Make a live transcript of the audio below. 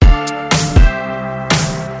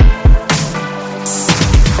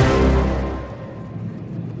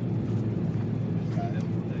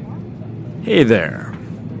Hey there.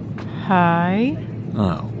 Hi?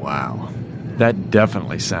 Oh, wow. That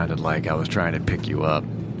definitely sounded like I was trying to pick you up.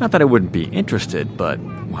 Not that I wouldn't be interested, but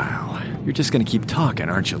wow. You're just gonna keep talking,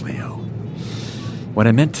 aren't you, Leo? What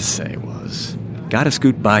I meant to say was, gotta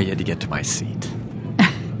scoot by you to get to my seat.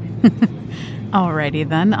 Alrighty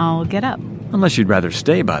then, I'll get up. Unless you'd rather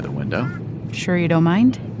stay by the window. Sure you don't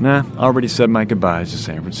mind? Nah, already said my goodbyes to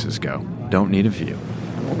San Francisco. Don't need a view.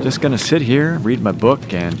 Just gonna sit here, read my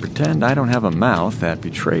book, and pretend I don't have a mouth that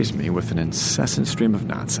betrays me with an incessant stream of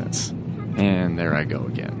nonsense. And there I go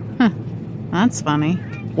again. That's funny.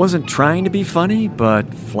 Wasn't trying to be funny,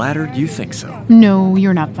 but flattered you think so. No,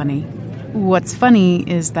 you're not funny. What's funny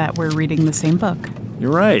is that we're reading the same book.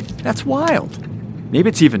 You're right. That's wild. Maybe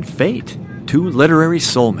it's even fate. Two literary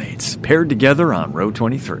soulmates paired together on Row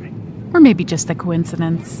 23. Or maybe just a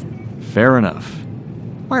coincidence. Fair enough.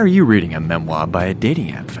 Why are you reading a memoir by a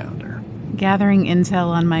dating app founder? Gathering intel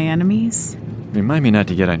on my enemies? Remind me not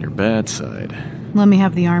to get on your bad side. Let me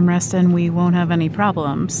have the armrest and we won't have any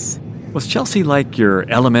problems. Was Chelsea like your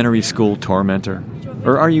elementary school tormentor?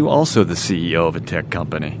 Or are you also the CEO of a tech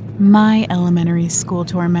company? My elementary school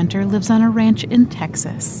tormentor lives on a ranch in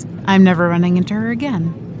Texas. I'm never running into her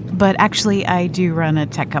again. But actually, I do run a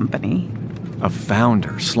tech company. A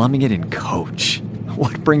founder slumming it in Coach.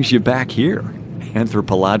 What brings you back here?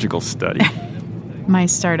 Anthropological study. My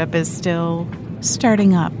startup is still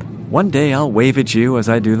starting up. One day I'll wave at you as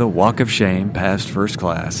I do the walk of shame past first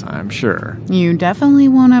class, I'm sure. You definitely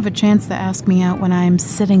won't have a chance to ask me out when I'm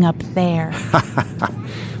sitting up there.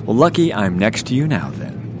 Well, lucky I'm next to you now,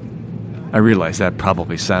 then. I realize that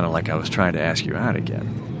probably sounded like I was trying to ask you out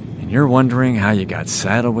again. And you're wondering how you got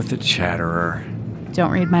saddled with the chatterer.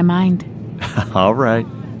 Don't read my mind. All right,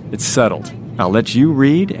 it's settled. I'll let you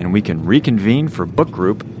read, and we can reconvene for book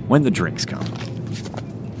group when the drinks come.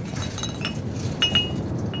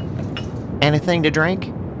 Anything to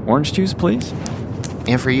drink? Orange juice, please.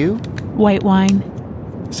 And for you? White wine.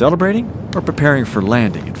 Celebrating or preparing for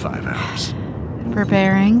landing in 5 hours?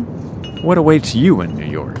 Preparing. What awaits you in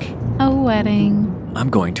New York? A wedding. I'm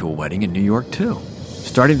going to a wedding in New York, too.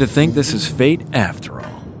 Starting to think this is fate after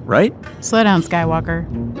all, right? Slow down, Skywalker.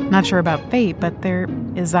 Not sure about fate, but there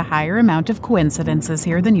is a higher amount of coincidences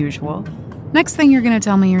here than usual. Next thing you're going to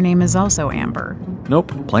tell me your name is also Amber.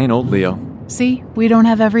 Nope, plain old Leo. See, we don't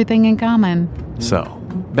have everything in common. So,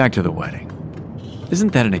 back to the wedding.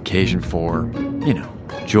 Isn't that an occasion for,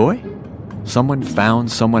 joy? Someone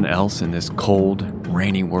found someone else in this cold,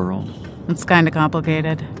 rainy world? It's kind of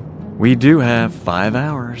complicated. We do have 5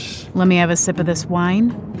 hours. Let me have a sip of this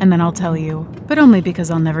wine, and then I'll tell you. But only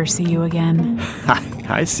because I'll never see you again.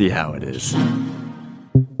 I see how it is.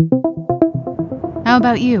 How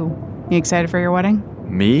about you? You excited for your wedding?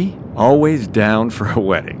 Me? Always down for a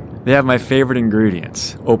wedding. They have my favorite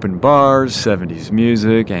ingredients. Open bars, 70s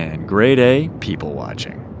music, and grade A people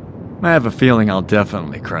watching. I have a feeling I'll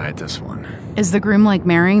definitely cry at this one. Is the groom like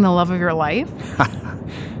marrying the love of your life?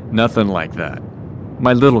 Nothing like that.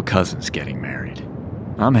 My little cousin's getting married.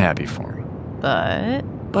 I'm happy for him.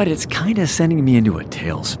 But it's kind of sending me into a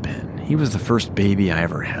tailspin. He was the first baby I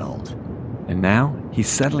ever held. And now he's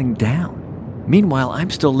settling down. Meanwhile, I'm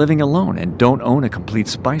still living alone and don't own a complete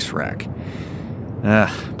spice rack.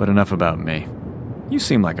 But enough about me. You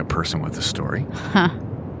seem like a person with a story.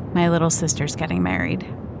 My little sister's getting married.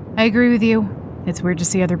 I agree with you. It's weird to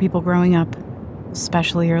see other people growing up.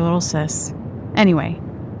 Especially your little sis. Anyway,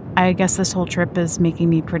 I guess this whole trip is making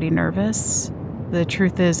me pretty nervous. The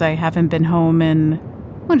truth is I haven't been home in,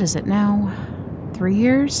 what is it now? 3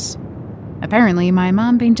 years? Apparently, my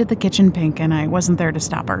mom painted the kitchen pink and I wasn't there to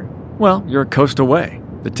stop her. Well, you're a coast away.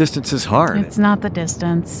 The distance is hard. It's not the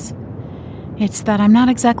distance. It's that I'm not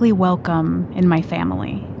exactly welcome in my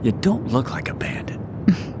family. You don't look like a bandit.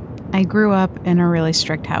 I grew up in a really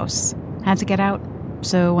strict house. Had to get out.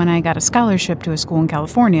 So when I got a scholarship to a school in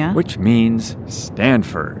California... Which means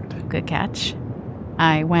Stanford. Good catch.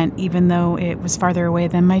 I went even though it was farther away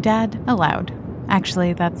than my dad allowed.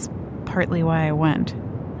 Actually, that's partly why I went.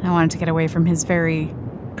 I wanted to get away from his very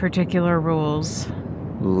particular rules.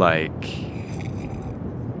 Like...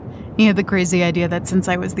 He had the crazy idea that since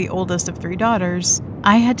I was the oldest of 3 daughters,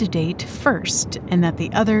 I had to date first, and that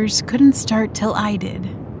the others couldn't start till I did.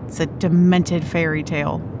 It's a demented fairy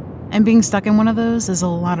tale. And being stuck in one of those is a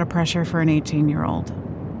lot of pressure for an 18-year-old.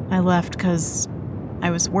 I left because I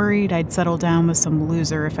was worried I'd settle down with some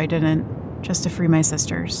loser if I didn't, just to free my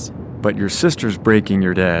sisters. But your sister's breaking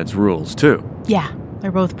your dad's rules, too. Yeah,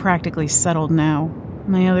 they're both practically settled now.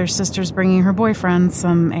 My other sister's bringing her boyfriend,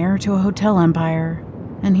 some heir to a hotel empire.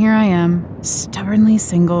 And here I am, stubbornly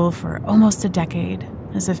single for almost a decade,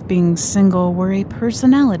 as if being single were a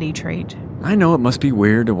personality trait. I know it must be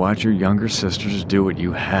weird to watch your younger sisters do what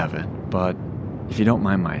you haven't, but if you don't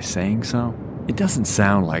mind my saying so, it doesn't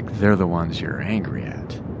sound like they're the ones you're angry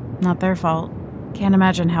at. Not their fault. Can't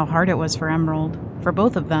imagine how hard it was for Emerald, for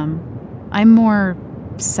both of them. I'm more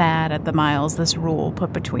sad at the miles this rule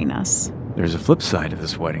put between us. There's a flip side to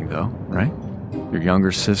this wedding, though, right? Your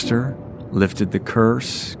younger sister lifted the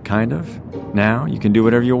curse, kind of. Now you can do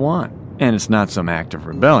whatever you want. And it's not some act of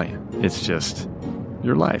rebellion. It's just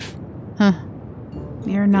your life. Huh.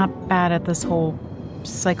 You're not bad at this whole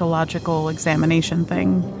psychological examination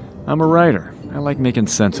thing. I'm a writer. I like making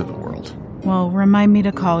sense of the world. Well, remind me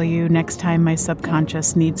to call you next time my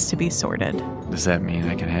subconscious needs to be sorted. Does that mean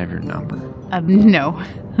I can have your number? No.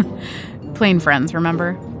 Plain friends,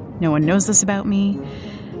 remember? No one knows this about me,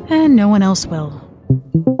 and no one else will.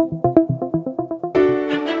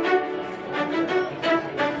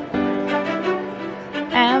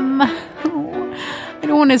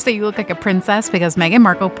 I don't want to say you look like a princess because Meghan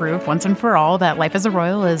Markle proved once and for all that life as a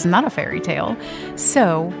royal is not a fairy tale.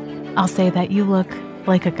 So I'll say that you look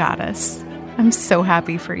like a goddess. I'm so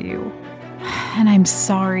happy for you. And I'm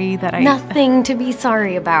sorry that Nothing to be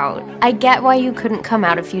sorry about. I get why you couldn't come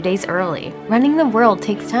out a few days early. Running the world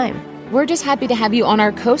takes time. We're just happy to have you on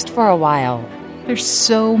our coast for a while. There's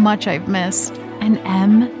so much I've missed. And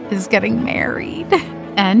Em is getting married.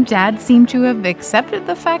 And Dad seemed to have accepted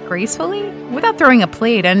the fact gracefully without throwing a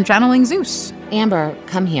plate and channeling Zeus. Amber,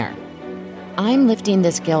 come here. I'm lifting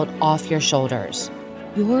this guilt off your shoulders.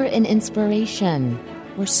 You're an inspiration.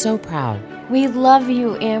 We're so proud. We love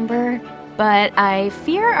you, Amber. But I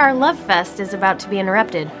fear our love fest is about to be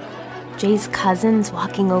interrupted. Jay's cousin's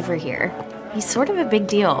walking over here. He's sort of a big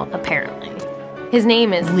deal, apparently. His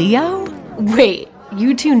name is... Leo? Wait,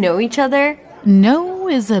 you two know each other? No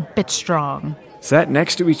is a bit strong. Sat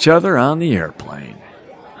next to each other on the airplane.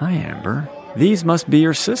 Hi, Amber. These must be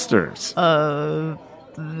your sisters.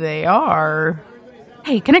 They are.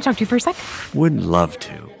 Hey, can I talk to you for a sec? Would love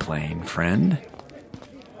to, plain friend.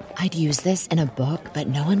 I'd use this in a book, but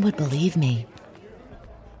no one would believe me.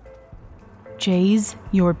 Jay's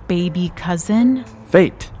your baby cousin?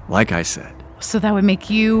 Fate, like I said. So that would make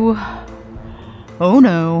you... Oh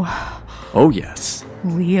no. Oh, yes.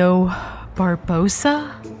 Leo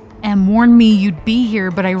Barbosa? And warned me you'd be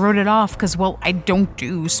here, but I wrote it off because, well, I don't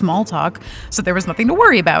do small talk, so there was nothing to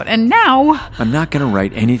worry about. And now... I'm not going to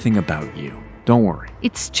write anything about you. Don't worry.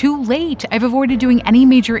 It's too late. I've avoided doing any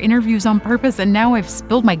major interviews on purpose, and now I've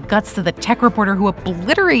spilled my guts to the tech reporter who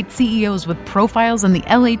obliterates CEOs with profiles in the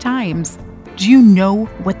LA Times. Do you know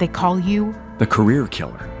what they call you? The career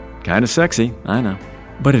killer. Kind of sexy, I know.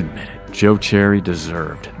 But admit it, Joe Cherry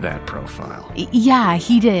deserved that profile. Yeah,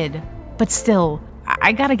 he did. But still...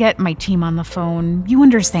 I gotta get my team on the phone. You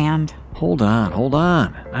understand. Hold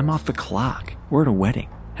on. I'm off the clock. We're at a wedding.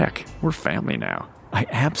 Heck, we're family now. I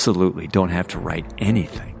absolutely don't have to write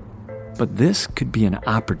anything. But this could be an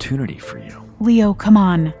opportunity for you. Leo, come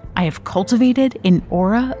on. I have cultivated an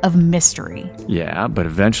aura of mystery. Yeah, but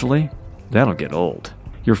eventually, that'll get old.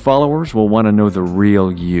 Your followers will want to know the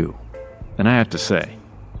real you. And I have to say,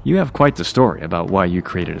 you have quite the story about why you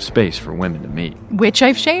created a space for women to meet. Which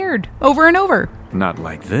I've shared over and over. Not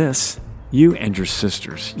like this. You and your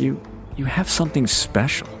sisters, you have something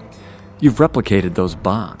special. You've replicated those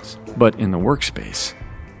bonds, but in the workspace.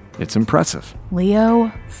 It's impressive.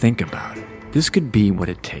 Leo? Think about it. This could be what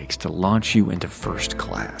it takes to launch you into first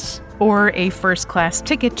class. Or a first-class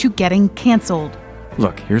ticket to getting canceled.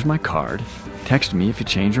 Look, here's my card. Text me if you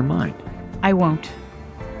change your mind. I won't.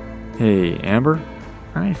 Hey, Amber,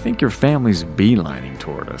 I think your family's beelining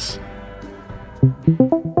toward us.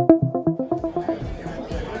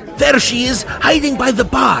 There she is, hiding by the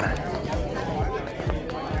bar.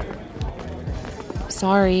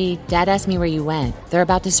 Sorry, Dad asked me where you went. They're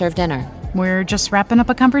about to serve dinner. We're just wrapping up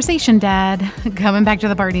a conversation, Dad. Coming back to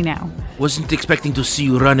the party now. Wasn't expecting to see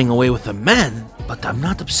you running away with a man, but I'm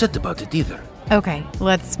not upset about it either. Okay,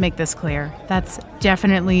 let's make this clear. That's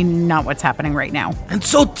definitely not what's happening right now. And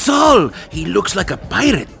so tall, he looks like a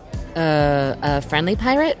pirate. A friendly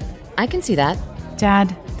pirate? I can see that.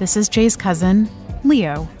 Dad, this is Jay's cousin,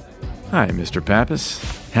 Leo. Hi, Mr. Pappas.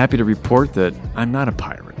 Happy to report that I'm not a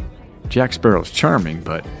pirate. Jack Sparrow's charming,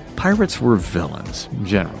 but pirates were villains,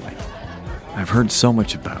 generally. I've heard so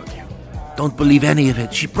much about you. Don't believe any of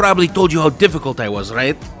it. She probably told you how difficult I was,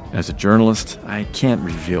 right? As a journalist, I can't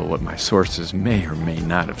reveal what my sources may or may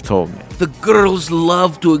not have told me. The girls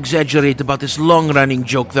love to exaggerate about this long-running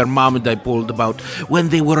joke their mom and I pulled about when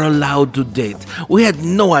they were allowed to date. We had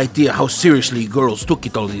no idea how seriously girls took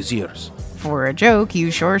it all these years. For a joke, you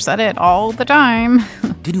sure said it all the time.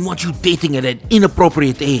 Didn't want you dating at an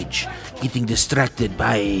inappropriate age. getting distracted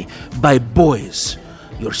by boys.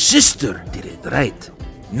 Your sister did it, right?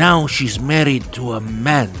 Now she's married to a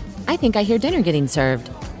man. I think I hear dinner getting served.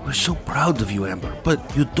 We're so proud of you, Amber,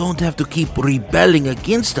 but you don't have to keep rebelling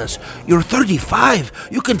against us. You're 35.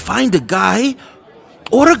 You can find a guy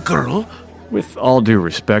or a girl. With all due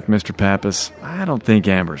respect, Mr. Pappas, I don't think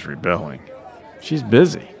Amber's rebelling. She's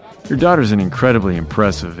busy. Your daughter's an incredibly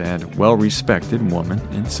impressive and well-respected woman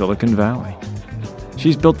in Silicon Valley.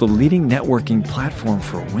 She's built the leading networking platform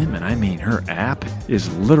for women. I mean, her app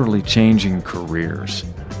is literally changing careers.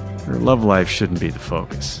 Her love life shouldn't be the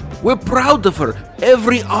focus. We're proud of her.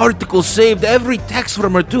 Every article saved, every text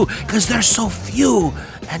from her too, because they're so few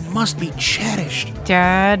and must be cherished.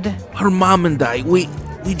 Dad, Her mom and I, we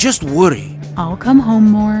just worry. I'll come home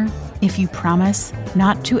more if you promise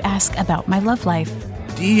not to ask about my love life.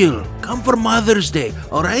 Deal. Come for Mother's Day,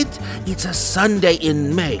 all right? It's a Sunday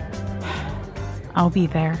in May. I'll be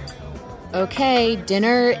there. Okay,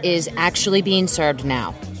 dinner is actually being served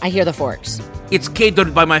now. I hear the forks. It's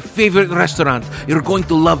catered by my favorite restaurant. You're going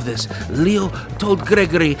to love this. Leo told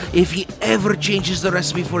Gregory if he ever changes the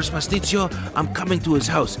recipe for his pasticcio, I'm coming to his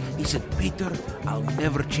house. He said, Peter, I'll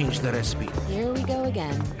never change the recipe. Here we go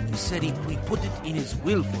again. He said he put it in his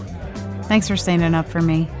will for me. Thanks for standing up for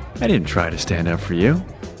me. I didn't try to stand up for you.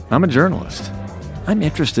 I'm a journalist. I'm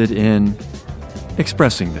interested in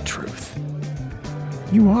expressing the truth.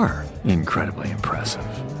 You are incredibly impressive.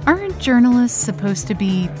 Aren't journalists supposed to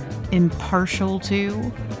be impartial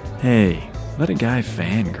too? Hey, let a guy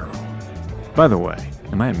fangirl. By the way,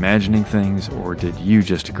 am I imagining things or did you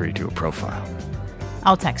just agree to a profile?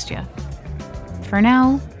 I'll text you. For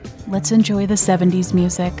now, let's enjoy the 70s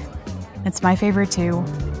music. It's my favorite too.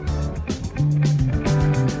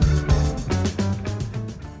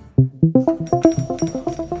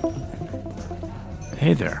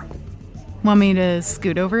 Hey there. Want me to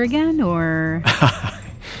scoot over again, or?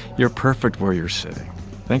 You're perfect where you're sitting.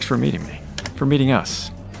 Thanks for meeting me. For meeting us,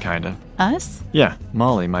 kinda. Us? Yeah,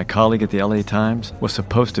 Molly, my colleague at the LA Times, was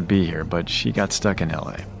supposed to be here, but she got stuck in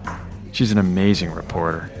LA. She's an amazing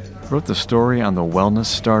reporter. Wrote the story on the wellness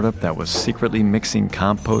startup that was secretly mixing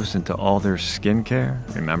compost into all their skincare,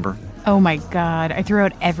 remember? Oh my god, I threw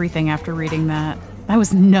out everything after reading that. That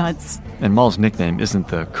was nuts. And Mol's nickname isn't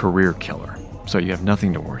the career killer, so you have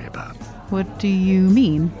nothing to worry about. What do you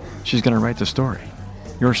mean? She's gonna write the story.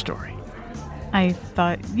 Your story. I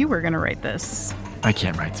thought you were gonna write this. I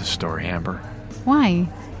can't write this story, Amber. Why?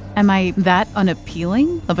 Am I that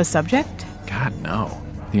unappealing of a subject? God, no.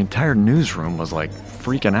 The entire newsroom was like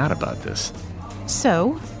freaking out about this.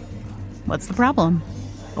 So, what's the problem?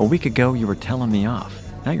 A week ago, you were telling me off.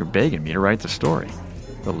 Now you're begging me to write the story.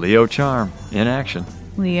 The Leo charm, in action.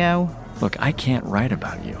 Leo. Look, I can't write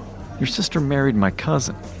about you. Your sister married my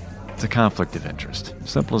cousin. It's a conflict of interest.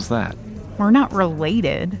 Simple as that. We're not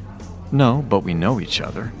related. No, but we know each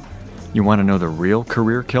other. You want to know the real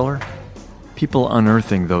career killer? People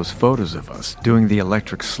unearthing those photos of us doing the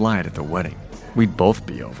electric slide at the wedding. We'd both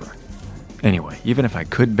be over. Anyway, even if I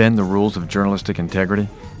could bend the rules of journalistic integrity,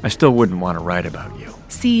 I still wouldn't want to write about you.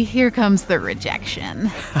 See, here comes the rejection.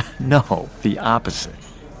 No, the opposite.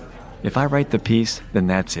 If I write the piece, then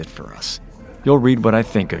that's it for us. You'll read what I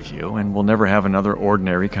think of you, and we'll never have another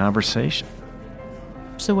ordinary conversation.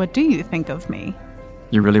 So what do you think of me?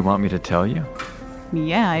 You really want me to tell you?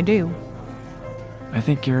 Yeah, I do. I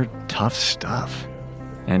think you're tough stuff,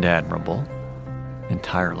 and admirable, and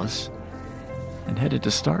tireless, and headed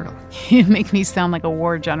to stardom. You make me sound like a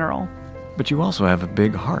war general. But you also have a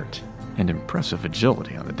big heart and impressive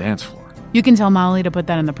agility on the dance floor. You can tell Molly to put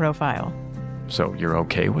that in the profile. So you're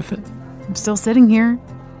okay with it? I'm still sitting here.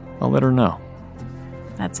 I'll let her know.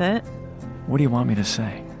 That's it. What do you want me to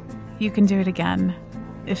say? You can do it again,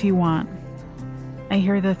 if you want. I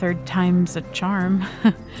hear the third time's a charm.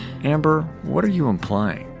 Amber, what are you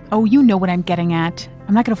implying? Oh, you know what I'm getting at.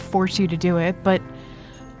 I'm not going to force you to do it, but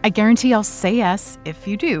I guarantee I'll say yes if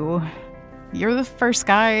you do. You're the first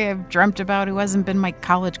guy I've dreamt about who hasn't been my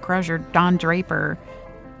college crush or Don Draper.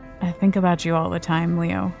 I think about you all the time,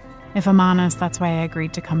 Leo. If I'm honest, that's why I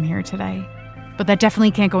agreed to come here today. But that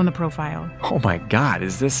definitely can't go in the profile. Oh my God,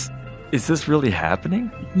 is this really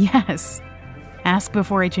happening? Yes. Ask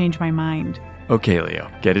before I change my mind. Okay, Leo,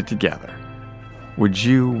 get it together. Would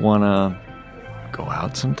you wanna go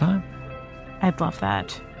out sometime? I'd love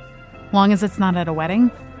that. Long as it's not at a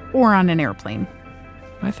wedding or on an airplane.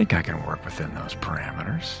 I think I can work within those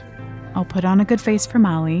parameters. I'll put on a good face for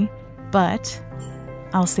Molly, but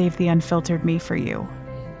I'll save the unfiltered me for you.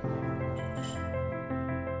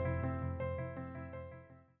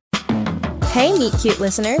 Hey, Meet Cute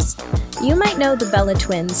listeners. You might know the Bella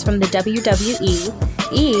twins from the WWE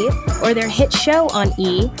E, or their hit show on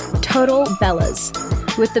E, Total Bellas.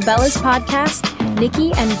 With the Bellas podcast,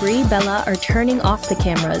 Nikki and Brie Bella are turning off the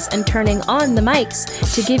cameras and turning on the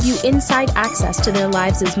mics to give you inside access to their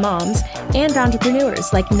lives as moms and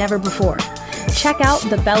entrepreneurs like never before. Check out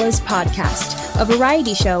the Bellas podcast, a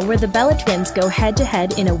variety show where the Bella twins go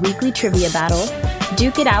head-to-head in a weekly trivia battle,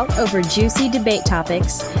 duke it out over juicy debate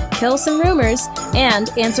topics, kill some rumors, and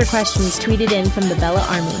answer questions tweeted in from the Bella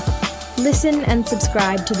Army. Listen and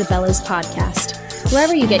subscribe to the Bellas podcast,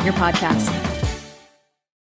 wherever you get your podcasts.